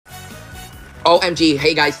OMG,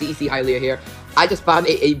 hey guys, CEC Hylia here. I just found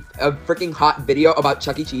a freaking hot video about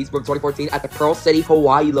Chuck E. Cheese from 2014 at the Pearl City,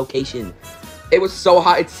 Hawaii location. It was so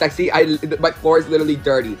hot, it's sexy, my floor is literally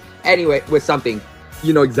dirty. Anyway, with something,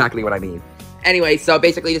 you know exactly what I mean. Anyway, so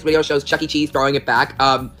basically this video shows Chuck E. Cheese throwing it back.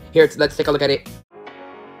 Here, let's take a look at it.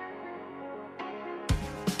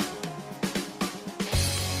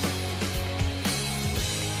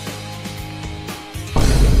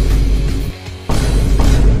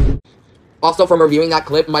 Also, from reviewing that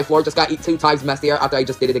clip, my floor just got 2 times messier after I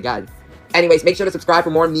just did it again. Anyways, make sure to subscribe for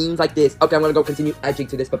more memes like this. Okay, I'm gonna go continue edging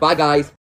to this, but bye guys!